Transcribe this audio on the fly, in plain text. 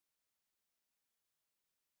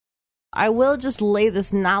I will just lay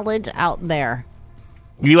this knowledge out there.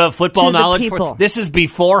 You have football knowledge? People. This is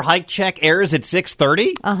before Hike Check airs at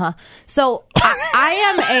 6:30? Uh-huh. So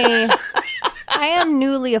I am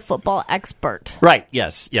newly a football expert. Right,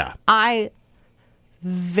 yes, yeah. I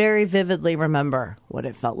very vividly remember what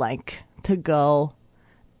it felt like to go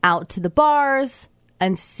out to the bars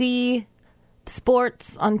and see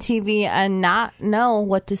sports on TV and not know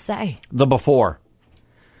what to say. The before.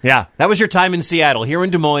 Yeah, that was your time in Seattle. Here in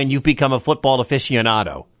Des Moines, you've become a football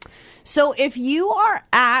aficionado. So if you are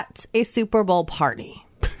at a Super Bowl party,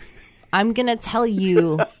 I'm going to tell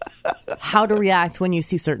you how to react when you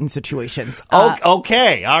see certain situations.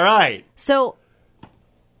 Okay, all right. So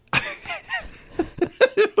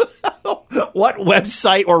what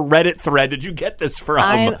website or Reddit thread did you get this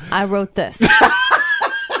from? I wrote this.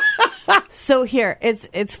 So here,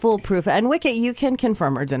 it's foolproof. And Wicket, you can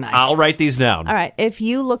confirm or deny. I'll write these down. All right. If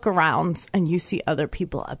you look around and you see other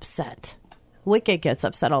people upset, Wicket gets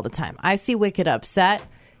upset all the time. I see Wicket upset.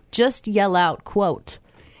 Just yell out, quote,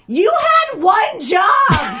 "You had one job!"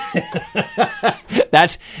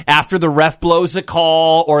 That's after the ref blows a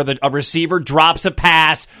call or a receiver drops a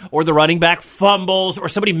pass or the running back fumbles or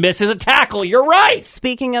somebody misses a tackle. You're right.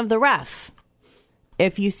 Speaking of the ref,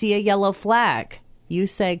 if you see a yellow flag, you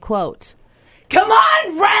say, quote, "Come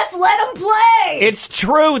on, ref, let him play!" It's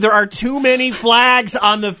true. There are too many flags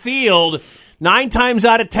on the field. 9 times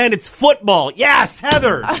out of 10, it's football. Yes,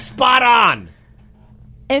 Heather, spot on.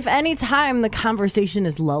 If any time the conversation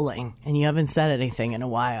is lulling and you haven't said anything in a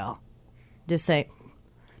while, just say,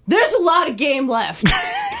 "There's a lot of game left."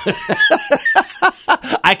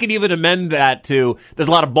 I could even amend that to, "There's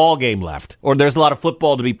a lot of ball game left," or "There's a lot of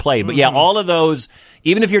football to be played." But yeah, all of those,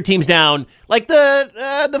 even if your team's down, like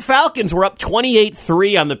the Falcons were up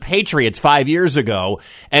 28-3 on the Patriots 5 years ago,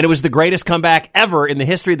 and it was the greatest comeback ever in the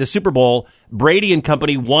history of the Super Bowl. Brady and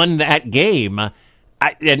company won that game.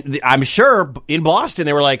 And I'm sure in Boston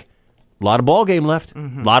they were like, a lot of ball game left, a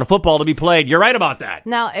lot of football to be played. You're right about that.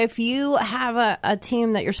 Now, if you have a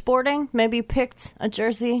team that you're sporting, maybe you picked a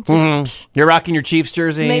jersey. You're rocking your Chiefs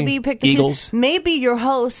jersey. Maybe you picked the Eagles. Maybe your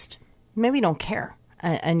host, maybe you don't care,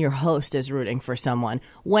 and your host is rooting for someone.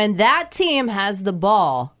 When that team has the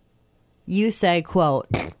ball, you say, quote,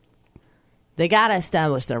 "They got to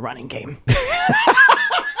establish their running game."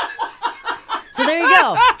 So there you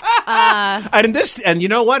go. And you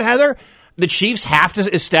know what, Heather? The Chiefs have to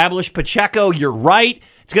establish Pacheco. You're right.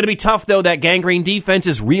 It's going to be tough, though. That gangrene defense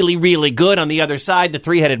is really, really good. On the other side, the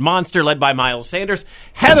three-headed monster led by Miles Sanders.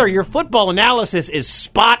 Heather, your football analysis is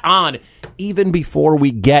spot on, even before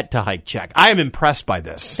we get to Hike Check. I am impressed by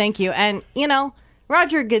this. Thank you. And,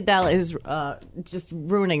 Roger Goodell is just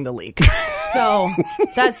ruining the league. So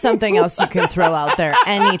that's something else you can throw out there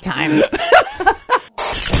anytime.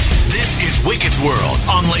 This is Wicket's World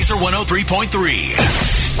on Laser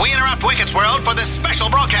 103.3. We interrupt Wicket's World for this special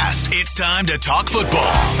broadcast. It's time to talk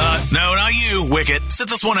football. No, not you, Wicket. Sit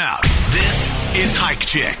this one out. This is Hike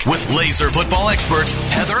Check with laser football experts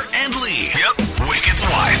Heather and Lee. Yep, Wicket's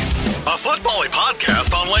wife. A football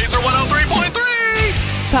podcast on Laser 103.3.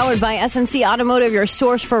 Powered by SNC Automotive, your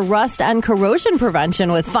source for rust and corrosion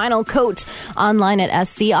prevention with Final Coat. Online at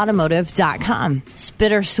scautomotive.com. It's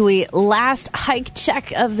bittersweet last Hike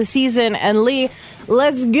Check of the season. And Lee,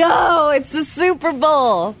 let's go. It's the Super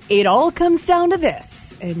Bowl. It all comes down to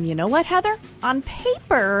this. And you know what, Heather? On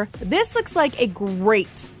paper, this looks like a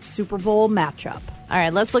great Super Bowl matchup. All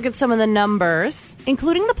right, let's look at some of the numbers.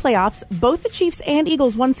 Including the playoffs, both the Chiefs and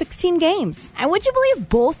Eagles won 16 games. And would you believe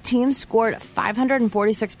both teams scored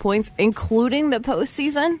 546 points, including the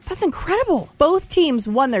postseason? That's incredible. Both teams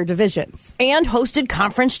won their divisions. And hosted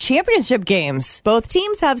conference championship games. Both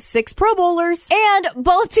teams have 6 Pro Bowlers. And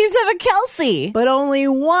both teams have a Kelsey. But only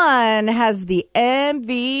one has the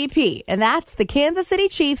MVP, and that's the Kansas City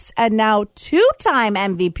Chiefs and now 2-time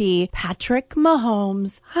MVP, Patrick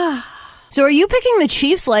Mahomes. So are you picking the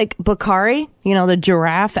Chiefs like Bakari, the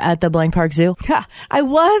giraffe at the Blank Park Zoo? I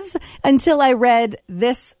was until I read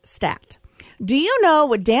this stat. Do you know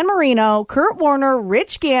what Dan Marino, Kurt Warner,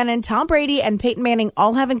 Rich Gannon, Tom Brady, and Peyton Manning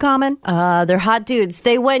all have in common? They're hot dudes.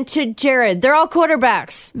 They went to Jared. They're all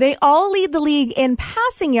quarterbacks. They all lead the league in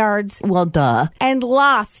passing yards. Well, duh. And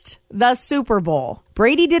lost the Super Bowl.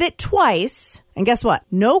 Brady did it twice. And guess what?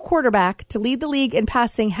 No quarterback to lead the league in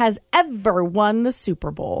passing has ever won the Super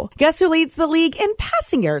Bowl. Guess who leads the league in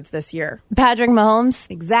passing yards this year? Patrick Mahomes.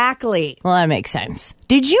 Exactly. Well, that makes sense.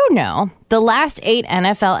 Did you know the last 8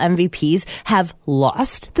 NFL MVPs have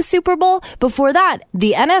lost the Super Bowl? Before that,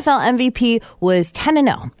 the NFL MVP was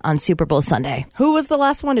 10-0 on Super Bowl Sunday. Who was the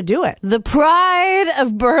last one to do it? The pride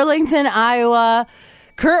of Burlington, Iowa,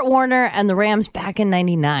 Kurt Warner and the Rams back in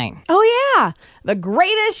 99. Oh, yeah. The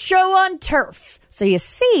greatest show on turf. So you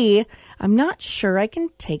see, I'm not sure I can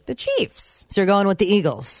take the Chiefs. So you're going with the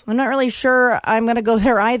Eagles. I'm not really sure I'm going to go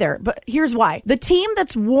there either, but here's why. The team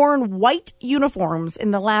that's worn white uniforms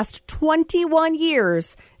in the last 21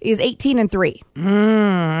 years is 18-3.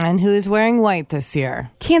 And who's wearing white this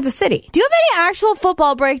year? Kansas City. Do you have any actual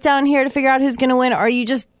football breakdown here to figure out who's going to win, or are you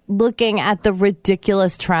just looking at the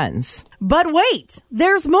ridiculous trends? But wait,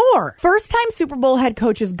 there's more. First-time Super Bowl head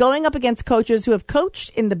coaches going up against coaches who have coached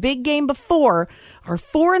in the big game before are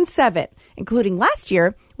 4-7, including last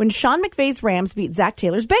year when Sean McVay's Rams beat Zach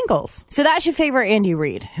Taylor's Bengals. So that should favor Andy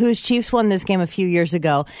Reid, whose Chiefs won this game a few years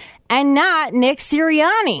ago, and not Nick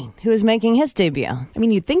Sirianni, who is making his debut. I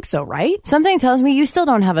mean, you'd think so, right? Something tells me you still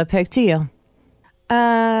don't have a pick, do you?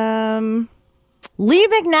 Lee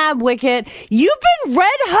McNabb, Wicket, you've been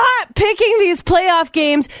red hot picking these playoff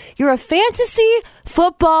games. You're a fantasy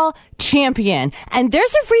football champion. And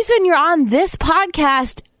there's a reason you're on this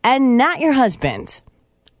podcast and not your husband.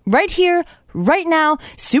 Right here, right now,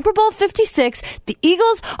 Super Bowl 56, the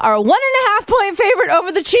Eagles are a 1.5 point favorite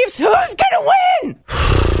over the Chiefs. Who's going to win?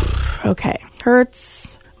 Okay.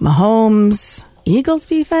 Hurts, Mahomes, Eagles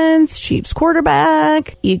defense, Chiefs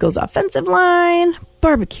quarterback, Eagles offensive line,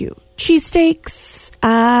 barbecue, cheesesteaks.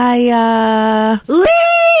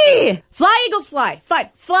 Lee! Fly, Eagles, fly. Fine.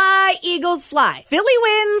 Fly, Eagles, fly. Philly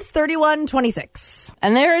wins 31-26.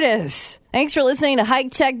 And there it is. Thanks for listening to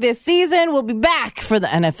Hike Check this season. We'll be back for the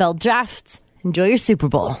NFL draft. Enjoy your Super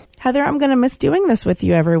Bowl. Heather, I'm going to miss doing this with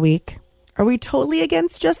you every week. Are we totally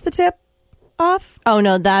against just the tip off? Oh,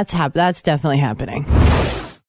 no, that's definitely happening.